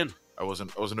didn't get in? I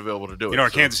wasn't available to do it. Our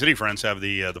Kansas City friends have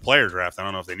the player draft. I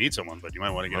don't know if they need someone, but you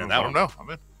might want to get in that one. I don't know. I'm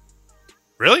in.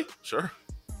 Really? Sure.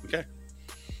 Okay.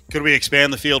 Could we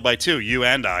expand the field by 2, you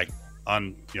and I,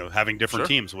 on having different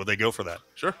teams? Would they go for that?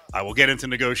 Sure. I will get into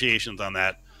negotiations on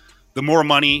that. The more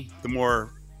money, the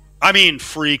more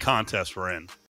free contests we're in.